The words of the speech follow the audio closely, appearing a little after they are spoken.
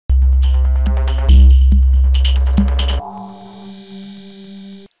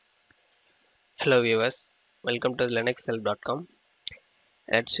Hello viewers, welcome to linuxhelp.com.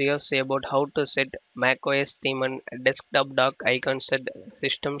 Let's see about how to set macOS theme and desktop dock icon set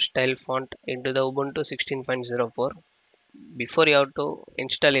system style font into the Ubuntu 16.04. Before you have to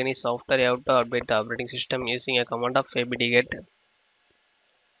install any software, you have to update the operating system using a command of apt-get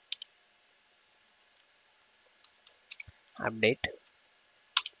update.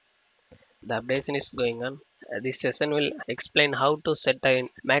 The updation is going on. This session will explain how to set a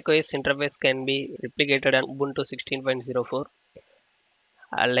macOS interface can be replicated on Ubuntu 16.04.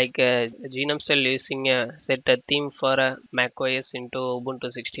 Like Genome Cell using a set a theme for macOS into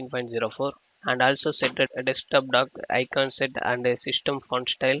Ubuntu 16.04 and also set a desktop dock icon set and a system font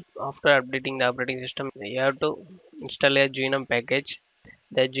style. After updating the operating system, you have to install a Genome package.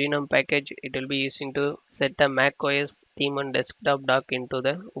 The Genome package it will be using to set a macOS theme and desktop dock into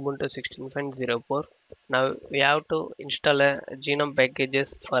the Ubuntu 16.04. Now we have to install a Genome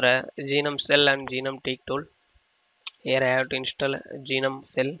packages for a Genome Cell and Genome Tweak tool. Here I have to install Genome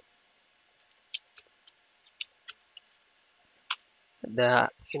Cell. The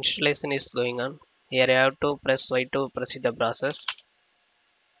installation is going on. Here I have to press Y to proceed the process.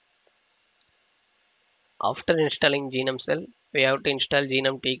 After installing Genome Cell, we have to install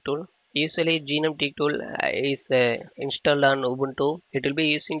Genome Tweak tool. Usually Genome Tweak tool is installed on Ubuntu. It will be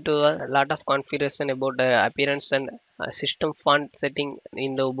using to a lot of configuration about appearance and system font setting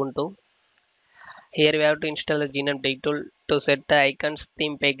in the Ubuntu. Here we have to install the Genome Tweak tool to set the icons,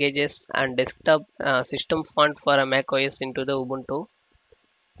 theme packages and desktop system font for a macOS into the Ubuntu.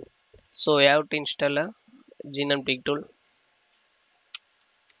 So we have to install a Genome Tweak tool.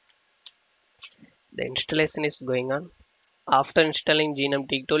 The installation is going on. After installing Genome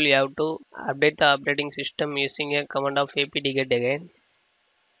Tweak tool, you have to update the operating system using a command of apt-get again.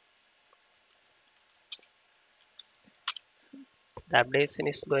 The updation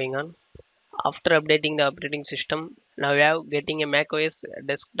is going on. After updating the operating system, now we are getting a macOS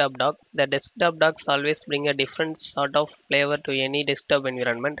desktop dock. The desktop docks always bring a different sort of flavor to any desktop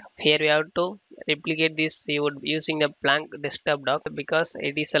environment. Here we have to replicate this we would using the Plank desktop dock because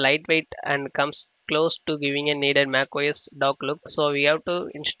it is a lightweight and comes close to giving a needed macOS dock look. So we have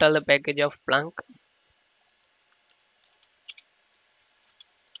to install a package of Plank.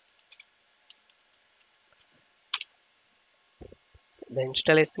 The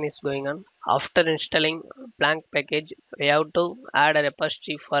installation is going on. After installing Plank package, we have to add a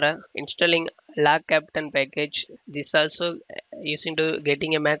repository for installing lag captain package. This also using to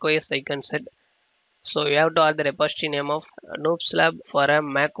getting a macOS icon set. So we have to add the repository name of Noobs Lab for a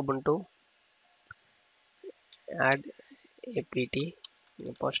Mac Ubuntu. Add apt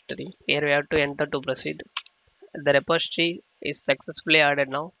repository. Here we have to enter to proceed. The repository is successfully added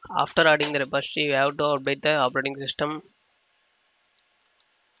now. After adding the repository, we have to update the operating system.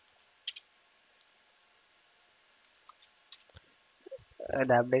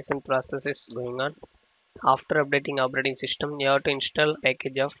 The updation process is going on. After updating operating system, you have to install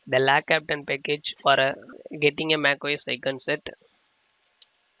package of the lag captain package for getting a macOS icon set.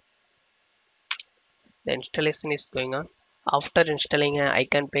 The installation is going on. After installing an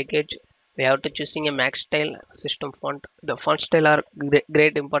icon package, we have to choosing a Mac style system font. The font style are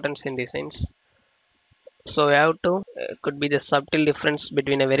great importance in designs. So we have to could be the subtle difference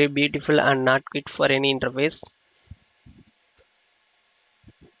between a very beautiful and not fit for any interface.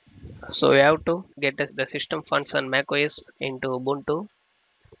 So we have to get the system fonts on macOS into Ubuntu.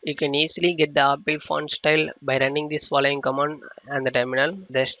 You can easily get the Apple font style by running this following command and the terminal.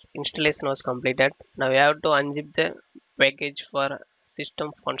 The installation was completed. Now we have to unzip the package for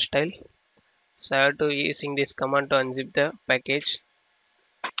system font style. So I have to using this command to unzip the package.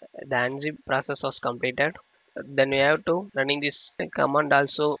 The unzip process was completed. Then we have to running this command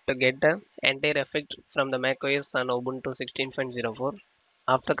also to get the entire effect from the macOS on Ubuntu 16.04.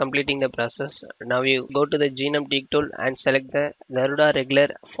 After completing the process, now you go to the Genome Tweak tool and select the Garuda regular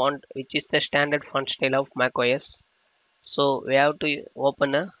font, which is the standard font style of macOS. So we have to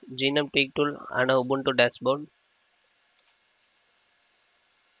open a Genome Tweak tool on a Ubuntu dashboard.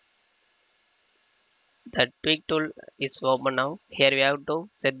 The tweak tool is open now. Here we have to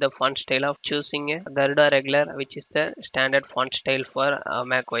set the font style of choosing a Garuda regular, which is the standard font style for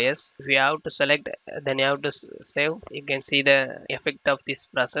macOS. If you have to select, then you have to save. You can see the effect of this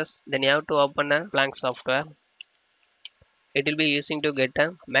process. Then you have to open a blank software. It will be using to get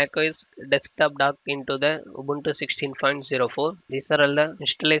a macOS desktop dock into the Ubuntu 16.04. These are all the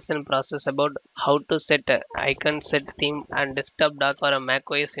installation process about how to set a icon set theme and desktop dock for a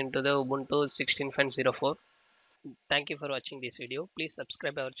macOS into the Ubuntu 16.04. Thank you for watching this video. Please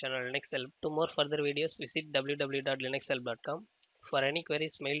subscribe our channel Linux Help. To more further videos, visit www.linuxhelp.com. For any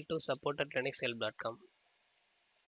queries, mail to support@linuxhelp.com.